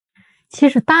其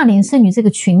实大龄剩女这个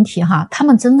群体哈，她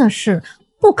们真的是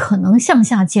不可能向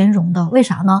下兼容的。为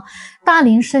啥呢？大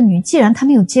龄剩女既然她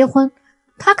没有结婚，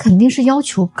她肯定是要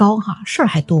求高哈，事儿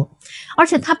还多，而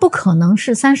且她不可能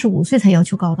是35岁才要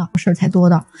求高的，事儿才多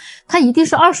的，她一定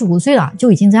是25岁了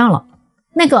就已经这样了。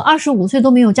那个25岁都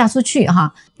没有嫁出去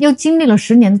哈，又经历了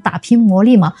10年的打拼磨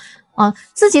砺嘛，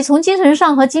自己从精神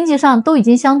上和经济上都已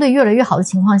经相对越来越好的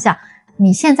情况下，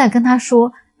你现在跟她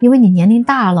说，因为你年龄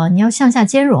大了，你要向下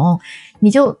兼容，你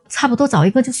就差不多找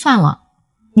一个就算了，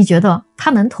你觉得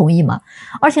她能同意吗？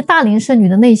而且大龄剩女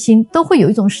的内心都会有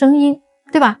一种声音，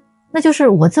对吧？那就是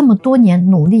我这么多年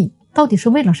努力到底是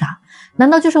为了啥？难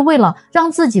道就是为了让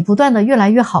自己不断的越来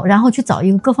越好，然后去找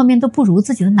一个各方面都不如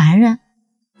自己的男人？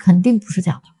肯定不是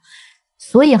这样的。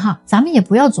所以哈，咱们也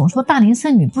不要总说大龄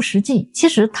剩女不实际，其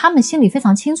实她们心里非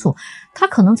常清楚，她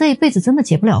可能这一辈子真的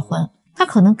结不了婚，她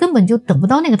可能根本就等不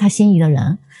到那个她心仪的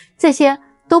人，这些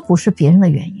都不是别人的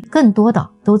原因，更多的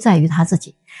都在于她自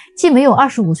己，既没有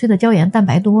25岁的胶原蛋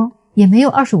白多，也没有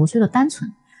25岁的单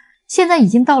纯，现在已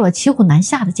经到了骑虎难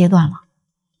下的阶段了，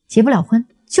结不了婚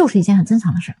就是一件很正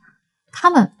常的事，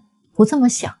他们不这么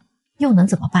想又能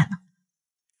怎么办呢？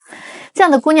这样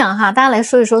的姑娘哈，大家来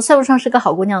说一说，算不算是个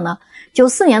好姑娘呢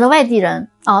？94年的外地人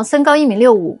身高1.65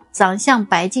米，长相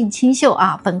白净清秀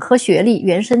本科学历，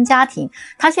原生家庭。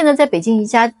她现在在北京一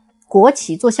家国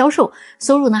企做销售，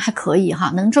收入呢还可以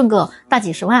哈，能挣个大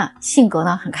几十万，性格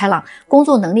呢很开朗，工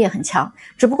作能力也很强。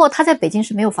只不过她在北京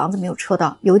是没有房子没有车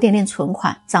的，有一点点存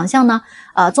款，长相呢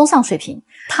中上水平。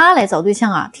她来找对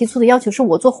象提出的要求是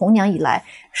我做红娘以来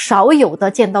少有的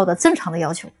见到的正常的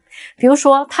要求。比如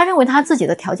说她认为她自己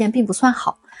的条件并不算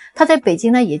好，她在北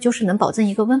京呢也就是能保证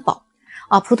一个温饱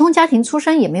普通家庭出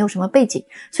身，也没有什么背景，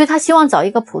所以她希望找一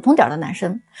个普通点的男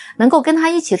生，能够跟她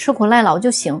一起吃苦耐劳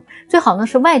就行，最好呢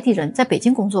是外地人，在北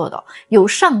京工作的，有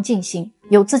上进心，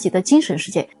有自己的精神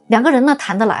世界，两个人呢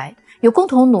谈得来，有共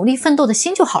同努力奋斗的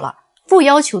心就好了，不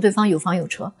要求对方有房有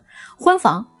车。婚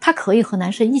房她可以和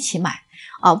男生一起买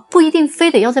不一定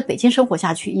非得要在北京生活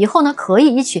下去，以后呢可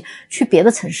以一起去别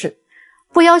的城市，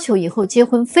不要求以后结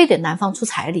婚非得男方出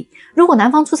彩礼，如果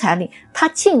男方出彩礼，他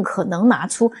尽可能拿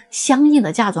出相应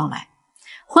的嫁妆来。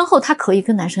婚后他可以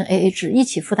跟男生 AA 制，一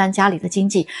起负担家里的经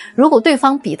济，如果对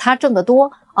方比他挣得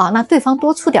多那对方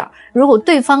多出点，如果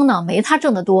对方呢没他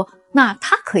挣得多，那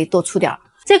他可以多出点。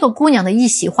这个姑娘的一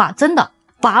席话真的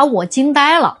把我惊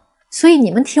呆了，所以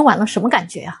你们听完了什么感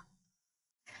觉啊？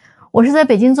我是在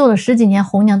北京做了10几年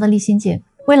红娘的俪馨姐，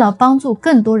为了帮助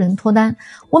更多人脱单，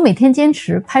我每天坚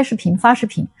持拍视频发视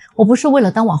频，我不是为了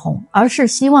当网红，而是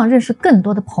希望认识更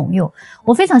多的朋友。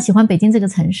我非常喜欢北京这个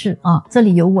城市这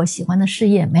里有我喜欢的事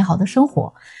业，美好的生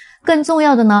活。更重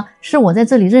要的呢，是我在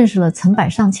这里认识了成百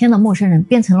上千的陌生人，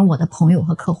变成了我的朋友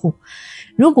和客户。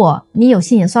如果你有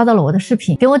幸也刷到了我的视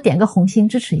频，给我点个红心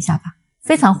支持一下吧。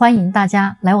非常欢迎大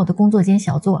家来我的工作间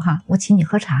小坐我请你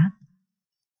喝茶。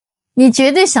你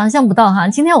绝对想象不到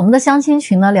今天我们的相亲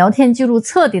群呢，聊天记录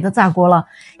彻底的炸锅了。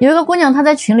有一个姑娘她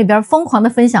在群里边疯狂的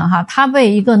分享她被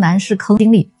一个男士坑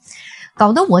经历，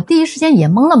搞得我第一时间也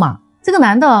懵了嘛，这个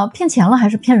男的骗钱了还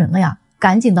是骗人了呀？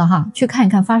赶紧的去看一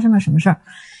看发生了什么事儿。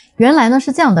原来呢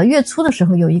是这样的，月初的时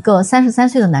候有一个33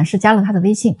岁的男士加了她的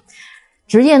微信，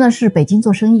职业呢是北京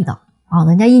做生意的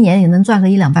人家一年也能赚个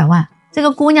100-200万。这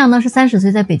个姑娘呢是30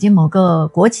岁，在北京某个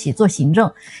国企做行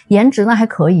政，颜值呢还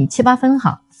可以，7-8分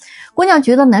姑娘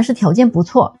觉得男士条件不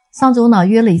错，上周呢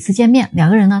约了一次见面，两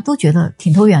个人呢都觉得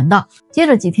挺投缘的，接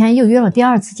着几天又约了第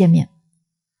2次见面。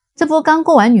这不刚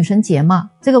过完女神节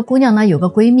嘛，这个姑娘呢有个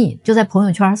闺蜜就在朋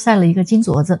友圈晒了一个金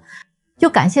镯子，就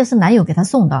感谢是男友给她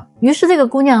送的，于是这个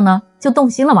姑娘呢就动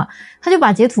心了嘛，她就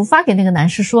把截图发给那个男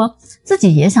士，说自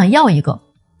己也想要一个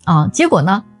结果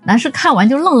呢男士看完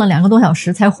就愣了2个多小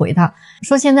时才回她，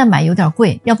说现在买有点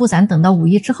贵，要不咱等到5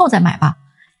一之后再买吧。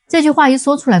这句话一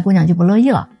说出来，姑娘就不乐意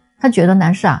了，她觉得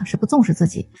男士是不重视自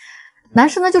己。男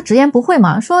士呢就直言不讳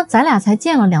嘛，说咱俩才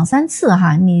见了2-3次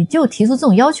你就提出这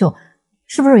种要求，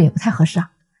是不是也不太合适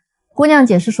姑娘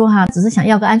解释说只是想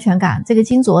要个安全感，这个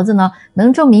金镯子呢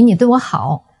能证明你对我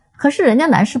好。可是人家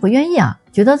男士不愿意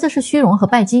觉得这是虚荣和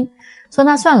拜金，说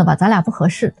那算了吧，咱俩不合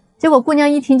适。结果姑娘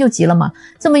一听就急了嘛，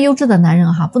这么优质的男人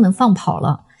不能放跑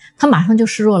了。她马上就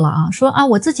示弱了说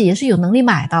我自己也是有能力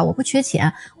买的，我不缺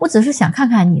钱，我只是想看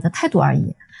看你的态度而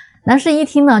已。男士一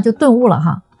听呢就顿悟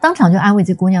了当场就安慰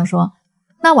这姑娘说，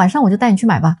那晚上我就带你去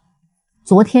买吧。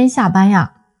昨天下班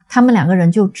他们2个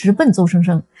人就直奔周生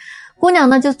生。姑娘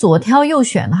呢就左挑右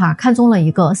选看中了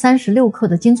一个36克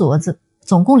的金镯子，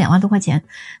总共2万多块钱。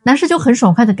男士就很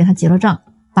爽快的给她结了账，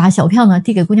把小票呢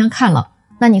递给姑娘看了，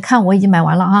那你看我已经买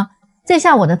完了这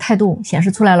下我的态度显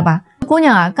示出来了吧。姑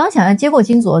娘刚想要接过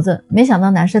金镯子，没想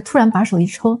到男士突然把手一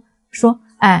抽，说，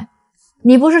哎，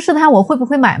你不是试探我会不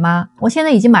会买吗？我现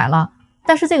在已经买了，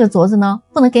但是这个镯子呢，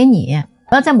不能给你，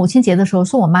我要在母亲节的时候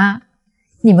送我妈。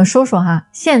你们说说哈，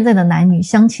现在的男女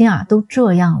相亲啊，都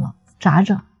这样了，咋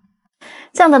整？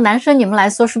这样的男生你们来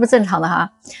说是不是正常的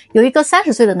哈？有一个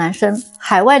30岁的男生，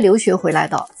海外留学回来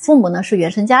的，父母呢是原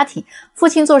生家庭，父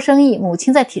亲做生意，母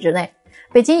亲在体制内，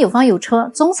北京有房有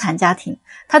车，中产家庭，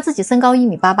他自己身高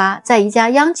1.88米，在一家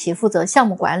央企负责项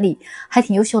目管理，还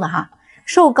挺优秀的哈，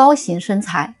瘦高型身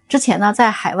材，之前呢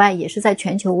在海外也是在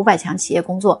全球500强企业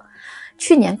工作，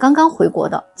去年刚刚回国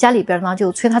的，家里边呢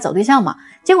就催他找对象嘛，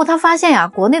结果他发现呀，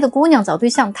国内的姑娘找对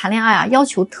象谈恋爱啊，要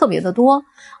求特别的多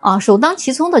啊，首当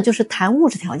其冲的就是谈物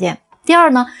质条件，第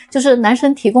二呢就是男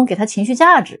生提供给他情绪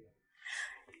价值，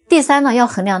第三呢要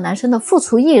衡量男生的付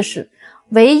出意识，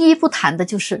唯一不谈的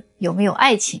就是有没有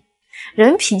爱情，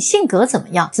人品性格怎么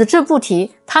样，只字不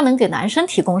提他能给男生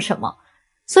提供什么。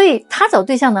所以他找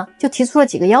对象呢就提出了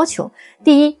几个要求，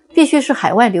第一，必须是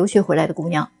海外留学回来的姑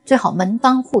娘，最好门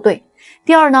当户对，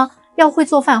第二呢要会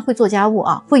做饭会做家务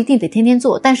啊，不一定得天天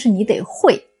做，但是你得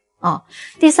会啊。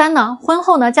第三呢，婚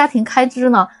后呢家庭开支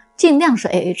呢尽量是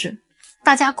AA 制，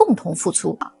大家共同付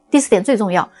出啊。第四点最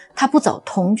重要，他不找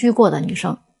同居过的女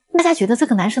生。大家觉得这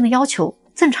个男生的要求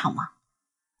正常吗？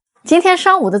今天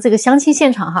上午的这个相亲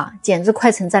现场哈，简直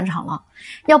快成战场了。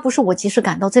要不是我及时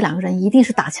赶到，这两个人一定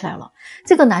是打起来了。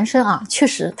这个男生啊，确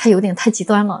实他有点太极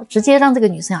端了，直接让这个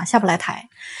女生啊下不来台。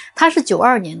他是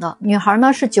92年的，女孩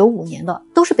呢是95年的，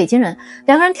都是北京人，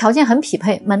两个人条件很匹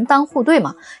配，门当户对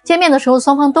嘛。见面的时候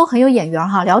双方都很有眼缘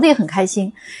哈，聊得也很开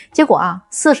心。结果啊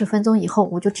，40分钟以后，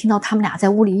我就听到他们俩在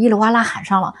屋里叽里哇啦喊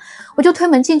上了。我就推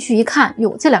门进去一看，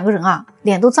哟，这两个人啊，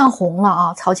脸都涨红了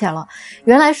啊，吵起来了。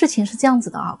原来事情是这样子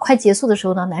的啊，快结束的时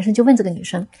候呢，男生就问这个女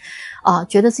生，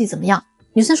觉得自己怎么样？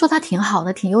女生说她挺好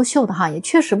的，挺优秀的哈，也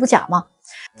确实不假嘛。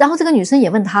然后这个女生也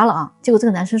问他了啊，结果这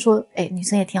个男生说，哎，女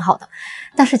生也挺好的。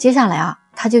但是接下来啊，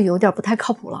他就有点不太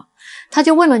靠谱了。他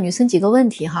就问了女生几个问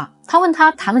题哈，他问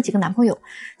她谈了几个男朋友。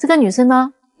这个女生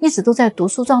呢，一直都在读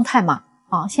书状态嘛，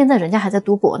啊，现在人家还在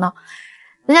读博呢。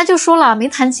人家就说了，没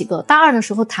谈几个，大2的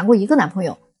时候谈过1个男朋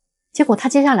友。结果他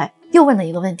接下来又问了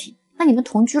一个问题，那你们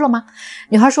同居了吗？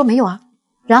女孩说没有啊。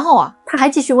然后啊，他还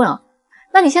继续问啊，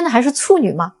那你现在还是处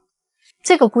女吗？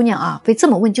这个姑娘啊，被这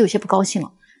么问就有些不高兴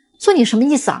了，说你什么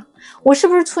意思啊？我是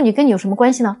不是处女跟你有什么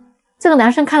关系呢？这个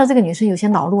男生看到这个女生有些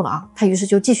恼怒了啊，他于是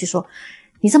就继续说，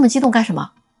你这么激动干什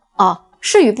么？哦，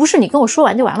是与不是你跟我说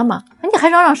完就完了吗？你还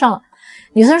嚷嚷上了。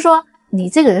女生说，你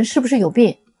这个人是不是有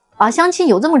病啊？相亲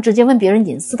有这么直接问别人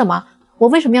隐私的吗？我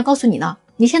为什么要告诉你呢？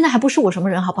你现在还不是我什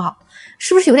么人好不好？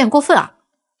是不是有点过分啊？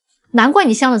难怪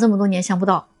你相了这么多年想不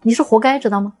到，你是活该知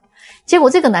道吗？结果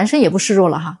这个男生也不示弱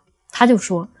了哈，他就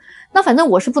说，那反正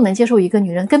我是不能接受一个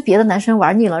女人跟别的男生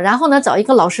玩腻了，然后呢找一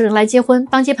个老实人来结婚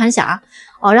当接盘侠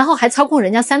啊，然后还操控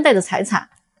人家3代的财产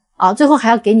啊，最后还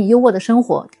要给你优渥的生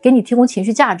活，给你提供情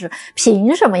绪价值，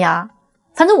凭什么呀？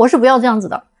反正我是不要这样子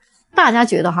的。大家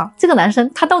觉得哈，这个男生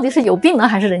他到底是有病呢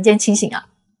还是人间清醒啊？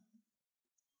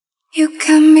 You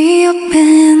got me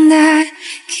open, I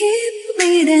keep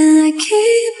bleeding, I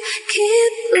keep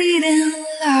bleeding,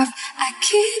 love. I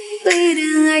keep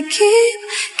bleeding, I keep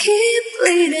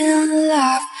bleeding,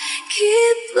 love.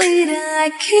 Keep bleeding,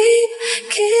 I keep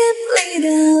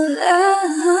bleeding,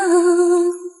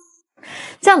 love.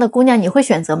 这样的姑娘你会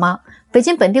选择吗？北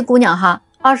京本地姑娘哈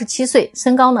，27岁，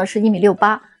身高呢是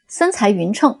1.68米，身材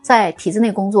匀称，在体制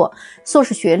内工作，硕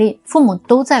士学历，父母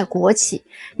都在国企，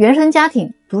原生家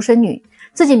庭，独生女，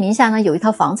自己名下呢有一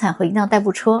套房产和一辆代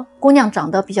步车。姑娘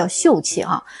长得比较秀气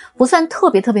啊，不算特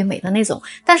别美的那种，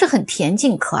但是很恬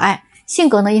静可爱，性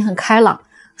格呢也很开朗，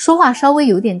说话稍微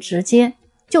有点直接。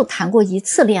就谈过1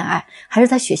次恋爱，还是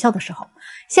在学校的时候。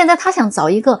现在她想找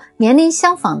一个年龄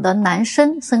相仿的男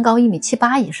生，身高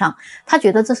1.78米以上，她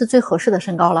觉得这是最合适的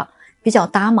身高了，比较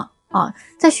搭嘛。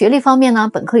在学历方面呢，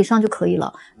本科以上就可以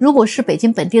了。如果是北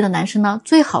京本地的男生呢，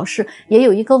最好是也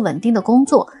有一个稳定的工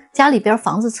作，家里边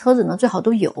房子车子呢最好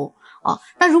都有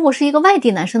那如果是一个外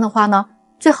地男生的话呢，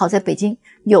最好在北京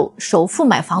有首付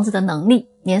买房子的能力，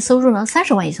年收入呢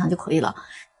30万以上就可以了。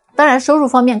当然收入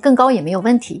方面更高也没有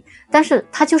问题，但是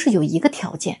他就是有一个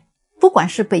条件，不管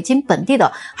是北京本地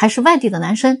的还是外地的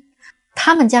男生，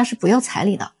他们家是不要彩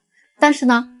礼的，但是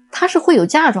呢他是会有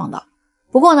嫁妆的。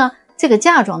不过呢这个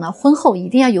嫁妆呢，婚后一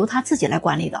定要由他自己来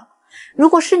管理的。如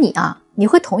果是你啊，你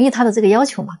会同意他的这个要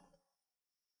求吗？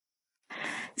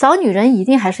找女人一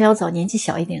定还是要找年纪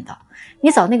小一点的，你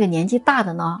找那个年纪大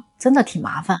的呢，真的挺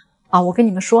麻烦我跟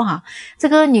你们说哈，这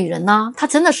个女人呢，她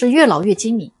真的是越老越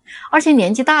精明，而且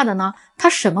年纪大的呢，她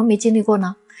什么没经历过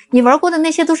呢？你玩过的那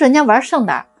些都是人家玩剩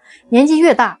的。年纪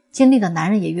越大，经历的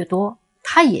男人也越多，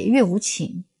她也越无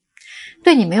情。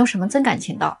对你没有什么真感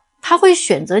情的，他会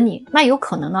选择你，那有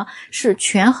可能呢是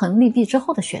权衡利弊之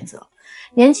后的选择。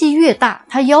年纪越大，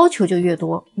他要求就越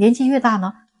多，年纪越大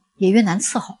呢也越难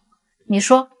伺候。你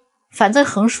说反正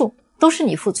横竖都是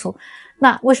你付出，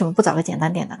那为什么不找个简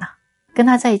单点的呢？跟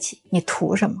他在一起你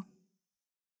图什么？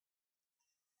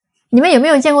你们有没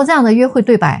有见过这样的约会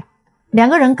对白？两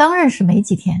个人刚认识没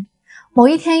几天，某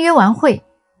一天约完会，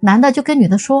男的就跟女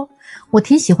的说，我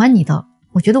挺喜欢你的，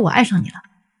我觉得我爱上你了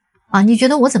啊，你觉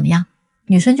得我怎么样？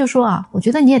女生就说啊，我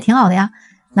觉得你也挺好的呀。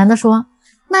男的说，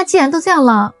那既然都这样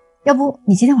了，要不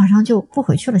你今天晚上就不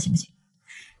回去了行不行？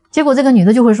结果这个女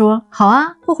的就会说，好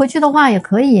啊，不回去的话也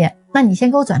可以，那你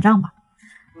先给我转账吧。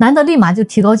男的立马就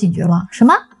提高警觉了，什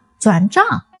么转账？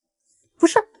不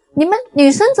是，你们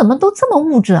女生怎么都这么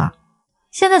物质啊？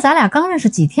现在咱俩刚认识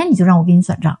几天你就让我给你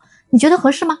转账，你觉得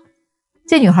合适吗？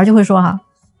这女孩就会说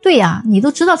对呀，你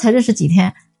都知道才认识几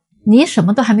天，你什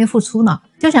么都还没付出呢，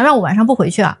就想让我晚上不回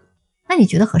去啊？那你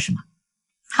觉得合适吗？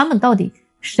他们到底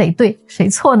谁对谁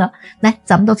错呢？来，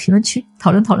咱们到评论区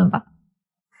讨论讨论吧。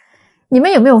你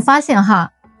们有没有发现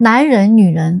男人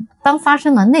女人当发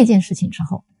生了那件事情之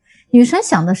后，女生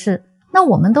想的是，那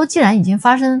我们都既然已经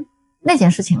发生那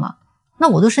件事情了，那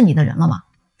我都是你的人了嘛，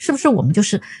是不是我们就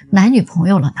是男女朋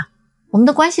友了呢？我们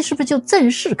的关系是不是就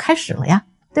正式开始了呀？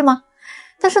对吗？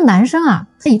但是男生他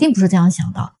一定不是这样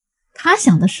想的，他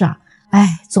想的是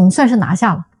总算是拿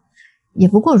下了，也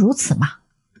不过如此嘛，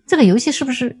这个游戏是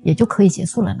不是也就可以结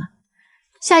束了呢？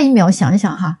下一秒想一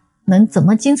想能怎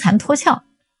么金蝉脱壳，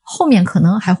后面可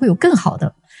能还会有更好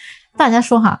的。大家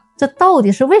说这到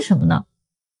底是为什么呢？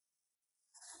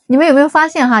你们有没有发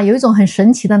现有一种很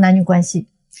神奇的男女关系，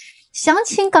相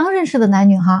亲刚认识的男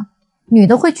女女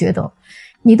的会觉得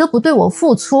你都不对我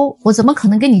付出，我怎么可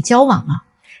能跟你交往呢？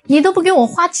你都不给我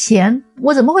花钱，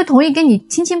我怎么会同意跟你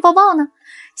亲亲抱抱呢？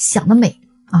想得美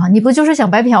你不就是想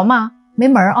白嫖吗？没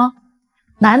门啊！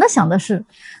男的想的是，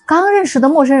刚认识的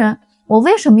陌生人，我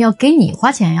为什么要给你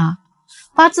花钱呀？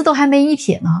八字都还没一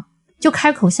撇呢，就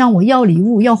开口向我要礼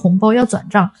物、要红包、要转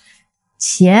账，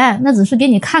钱那只是给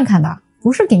你看看的，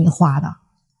不是给你花的。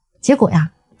结果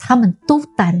他们都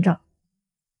担着，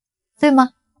对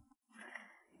吗？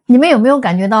你们有没有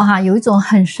感觉到有一种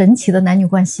很神奇的男女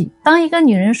关系？当一个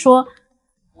女人说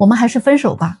我们还是分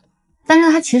手吧，但是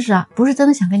她其实不是真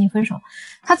的想跟你分手，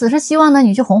她只是希望呢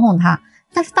你去哄哄她。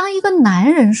但是当一个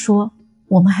男人说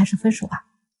我们还是分手吧，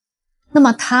那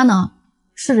么他呢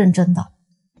是认真的。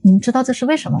你们知道这是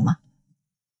为什么吗？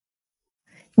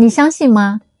你相信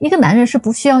吗？一个男人是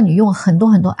不需要你用很多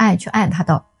很多爱去爱他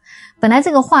的。本来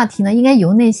这个话题呢应该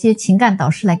由那些情感导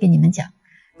师来给你们讲，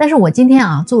但是我今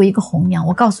天作为一个红娘，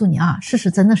我告诉你事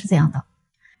实真的是这样的。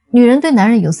女人对男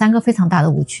人有3个非常大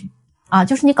的误区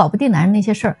就是你搞不定男人那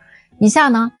些事儿。以下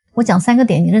呢我讲3个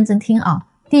点，你认真听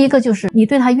第一个就是你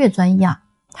对他越专一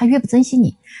他越不珍惜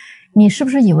你。你是不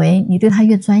是以为你对他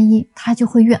越专一他就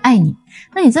会越爱你？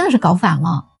那你真的是搞反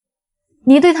了。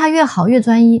你对他越好越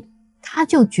专一，他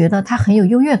就觉得他很有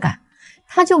优越感，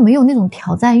他就没有那种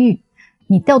挑战欲，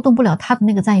你调动不了他的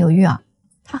那个占有欲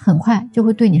他很快就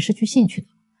会对你失去兴趣的。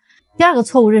第二个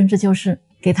错误认知就是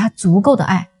给他足够的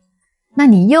爱，那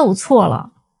你又错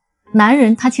了。男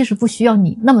人他其实不需要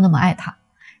你那么爱他，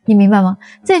你明白吗？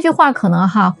这句话可能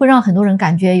会让很多人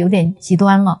感觉有点极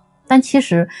端了，但其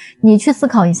实你去思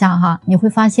考一下你会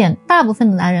发现大部分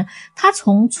的男人他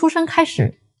从出生开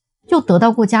始就得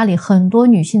到过家里很多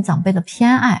女性长辈的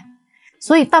偏爱，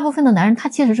所以大部分的男人他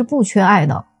其实是不缺爱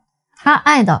的。他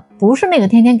爱的不是那个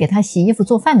天天给他洗衣服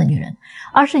做饭的女人，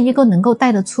而是一个能够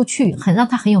带得出去让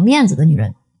他很有面子的女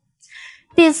人。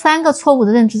第3个错误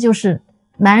的认知就是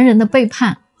男人的背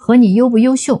叛和你优不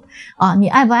优秀你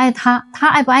爱不爱他，他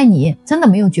爱不爱你真的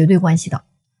没有绝对关系的。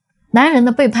男人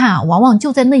的背叛往往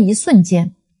就在那一瞬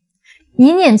间，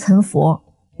一念成佛，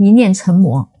一念成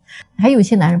魔。还有一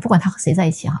些男人不管他和谁在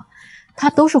一起他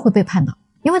都是会背叛的，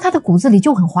因为他的骨子里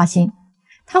就很花心，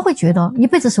他会觉得一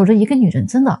辈子守着一个女人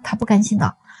真的他不甘心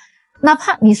的，哪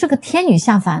怕你是个天女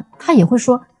下凡，他也会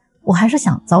说我还是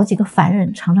想找几个凡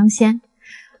人尝尝鲜，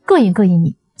膈应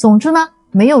你。总之呢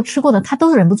没有吃过的他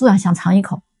都忍不住想尝一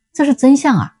口，这是真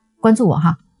相关注我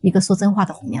一个说真话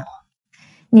的红娘。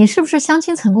你是不是相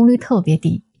亲成功率特别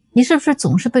低？你是不是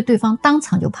总是被对方当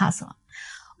场就 pass 了？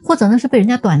或者呢是被人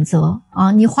家短择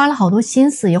你花了好多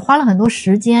心思，也花了很多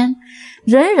时间，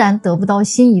仍然得不到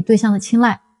心仪对象的青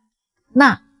睐，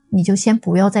那你就先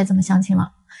不要再这么相亲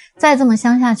了。再这么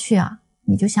相下去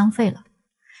你就相废了。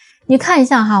你看一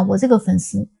下我这个粉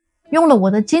丝用了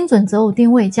我的精准择偶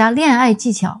定位加恋爱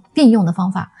技巧并用的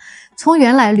方法，从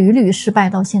原来屡屡失败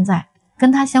到现在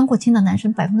跟他相过亲的男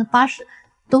生 80%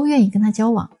 都愿意跟他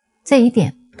交往，这一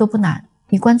点都不难。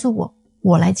你关注我，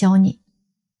我来教你。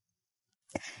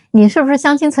你是不是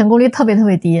相亲成功率特别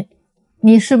低？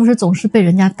你是不是总是被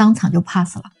人家当场就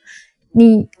pass 了？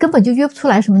你根本就约不出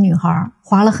来什么女孩，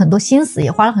花了很多心思，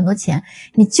也花了很多钱，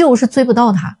你就是追不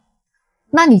到她。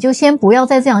那你就先不要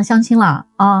再这样相亲了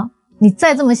啊！你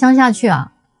再这么相下去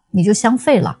啊，你就相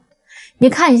废了。你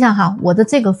看一下哈，我的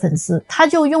这个粉丝，他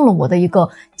就用了我的一个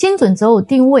精准择偶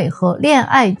定位和恋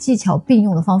爱技巧并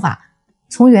用的方法，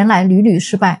从原来屡屡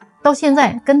失败，到现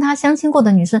在跟他相亲过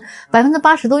的女生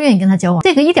 80% 都愿意跟他交往，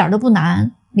这个一点都不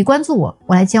难。你关注我，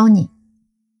我来教你。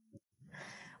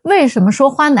为什么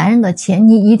说花男人的钱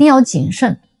你一定要谨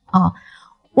慎啊？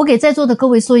我给在座的各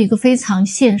位说一个非常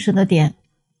现实的点，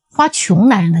花穷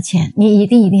男人的钱你一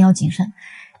定要谨慎，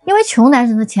因为穷男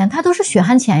人的钱他都是血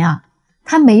汗钱呀，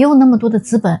他没有那么多的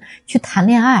资本去谈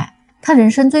恋爱，他人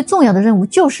生最重要的任务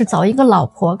就是找一个老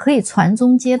婆可以传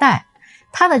宗接代，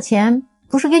他的钱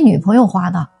不是给女朋友花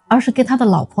的，而是给他的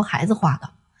老婆孩子花的，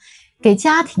给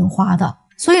家庭花的。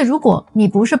所以如果你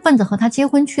不是奔着和他结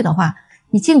婚去的话，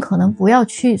你尽可能不要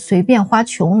去随便花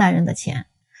穷男人的钱，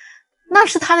那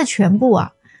是他的全部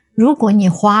啊。如果你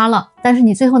花了，但是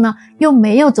你最后呢又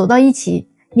没有走到一起，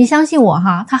你相信我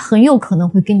哈，他很有可能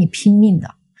会跟你拼命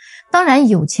的。当然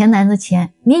有钱男人的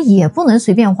钱你也不能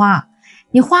随便花，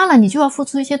你花了你就要付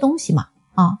出一些东西嘛，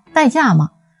代价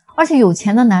嘛。而且有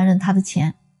钱的男人他的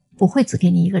钱不会只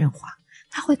给你一个人花，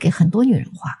他会给很多女人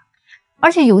花。而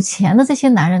且有钱的这些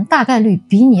男人大概率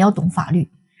比你要懂法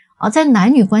律在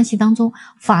男女关系当中，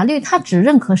法律他只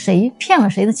认可谁骗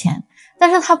了谁的钱，但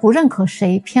是他不认可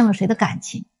谁骗了谁的感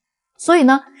情。所以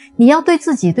呢，你要对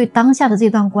自己对当下的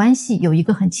这段关系有一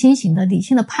个很清醒的理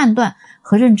性的判断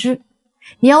和认知。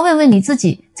你要问问你自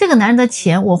己，这个男人的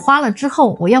钱我花了之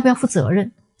后我要不要负责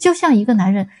任？就像一个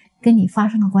男人跟你发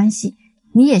生了关系，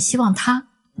你也希望他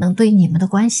能对你们的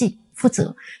关系负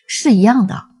责，是一样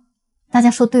的。大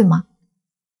家说对吗？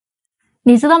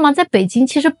你知道吗？在北京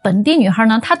其实本地女孩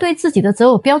呢，她对自己的择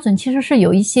偶标准其实是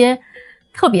有一些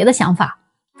特别的想法，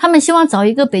她们希望找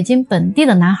一个北京本地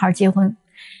的男孩结婚，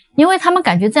因为她们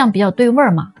感觉这样比较对味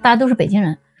儿嘛，大家都是北京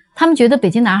人，她们觉得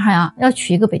北京男孩要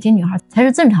娶一个北京女孩才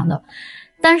是正常的。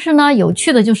但是呢，有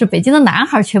趣的就是北京的男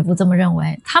孩却不这么认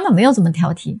为，他们没有这么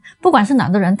挑剔，不管是哪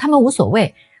的人他们无所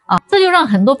谓这就让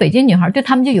很多北京女孩对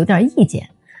他们就有点意见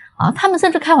他们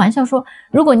甚至开玩笑说，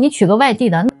如果你娶个外地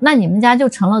的，那你们家就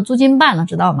成了租金办了，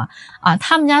知道吗？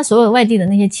他们家所有外地的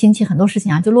那些亲戚，很多事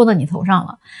情就落到你头上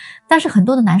了。但是很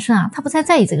多的男生他不太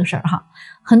在意这个事儿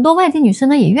很多外地女生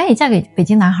呢也愿意嫁给北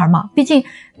京男孩嘛，毕竟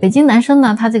北京男生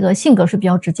呢他这个性格是比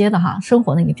较直接的生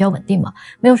活呢也比较稳定嘛，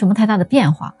没有什么太大的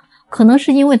变化，可能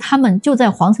是因为他们就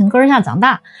在皇城根下长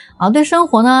大对生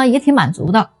活呢也挺满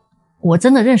足的。我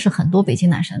真的认识很多北京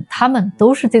男生，他们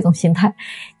都是这种心态，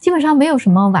基本上没有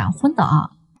什么晚婚的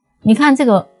你看这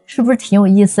个是不是挺有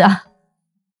意思啊？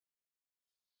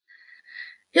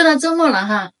又到周末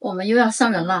了我们又要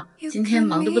上人了，今天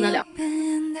忙得不得了。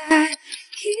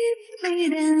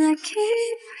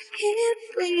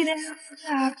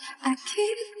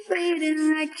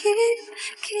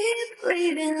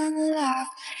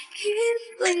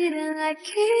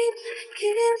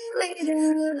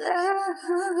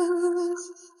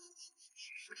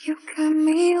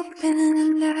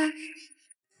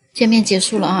见面结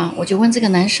束了我就问这个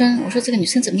男生，我说这个女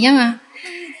生怎么样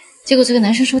结果这个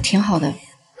男生说挺好的。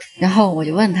然后我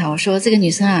就问他，我说这个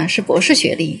女生是博士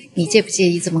学历，你介不介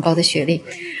意这么高的学历，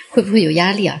会不会有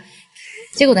压力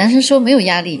结果男生说没有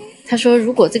压力，他说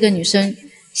如果这个女生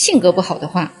性格不好的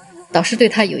话，导师对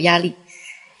她有压力，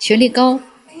学历高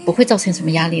不会造成什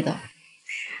么压力的。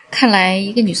看来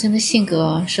一个女生的性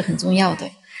格是很重要的。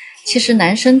其实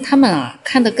男生他们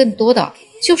看的更多的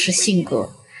就是性格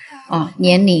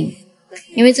年龄，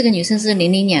因为这个女生是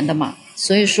00年的嘛，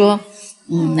所以说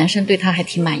男生对她还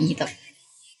挺满意的。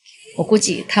我估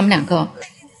计他们两个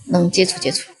能接触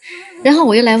接触。然后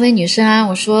我又来问女生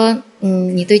我说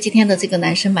你对今天的这个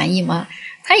男生满意吗？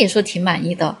她也说挺满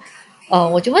意的。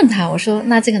我就问她，我说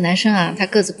那这个男生他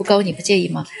个子不高，你不介意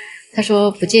吗？她说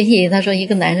不介意，她说一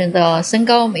个男人的身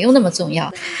高没有那么重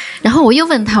要。然后我又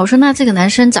问她，我说那这个男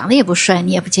生长得也不帅，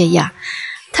你也不介意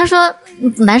她说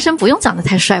男生不用长得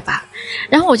太帅吧。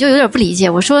然后我就有点不理解，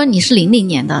我说你是00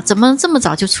年的，怎么这么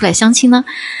早就出来相亲呢？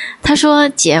她说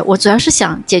姐，我主要是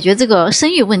想解决这个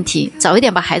生育问题，早一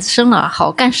点把孩子生了，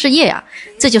好干事业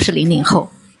这就是00后。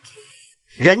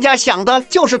人家想的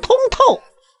就是通透。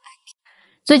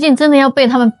最近真的要被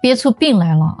他们憋出病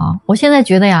来了我现在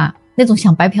觉得那种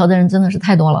想白嫖的人真的是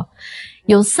太多了。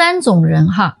有3种人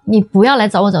你不要来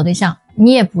找我找对象，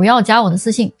你也不要加我的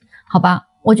私信，好吧？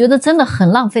我觉得真的很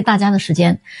浪费大家的时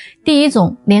间。第一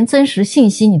种，连真实信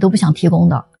息你都不想提供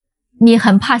的，你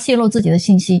很怕泄露自己的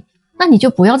信息，那你就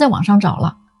不要在网上找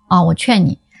了啊，我劝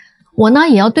你，我呢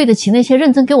也要对得起那些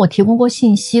认真给我提供过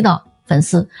信息的粉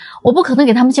丝，我不可能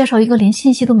给他们介绍一个连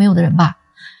信息都没有的人吧。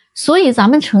所以咱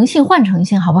们诚信换诚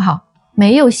信好不好？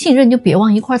没有信任就别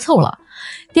往一块凑了。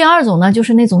第二种呢，就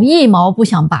是那种一毛不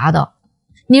想拔的。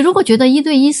你如果觉得1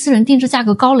对1私人定制价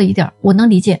格高了一点，我能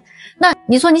理解。那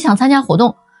你说你想参加活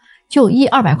动，就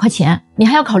100-200块钱，你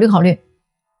还要考虑考虑。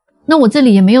那我这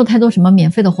里也没有太多什么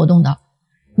免费的活动的，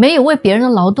没有为别人的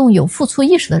劳动有付出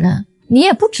意识的人，你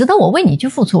也不值得我为你去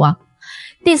付出啊。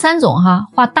第三种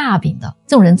画大饼的，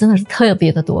这种人真的是特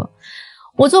别的多。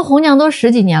我做红娘都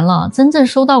10几年了，真正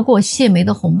收到过谢媒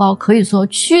的红包可以说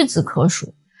屈指可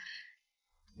数。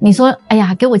你说哎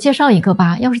呀，给我介绍一个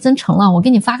吧，要是真成了，我给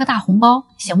你发个大红包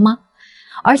行吗？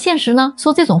而现实呢，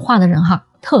说这种话的人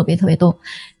特别多，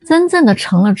真正的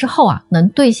成了之后能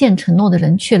兑现承诺的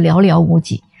人却寥寥无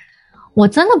几。我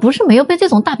真的不是没有被这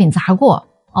种大饼砸过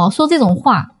说这种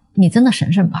话你真的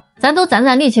省省吧，咱都攒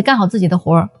攒力气干好自己的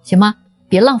活儿行吗？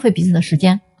别浪费彼此的时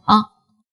间啊。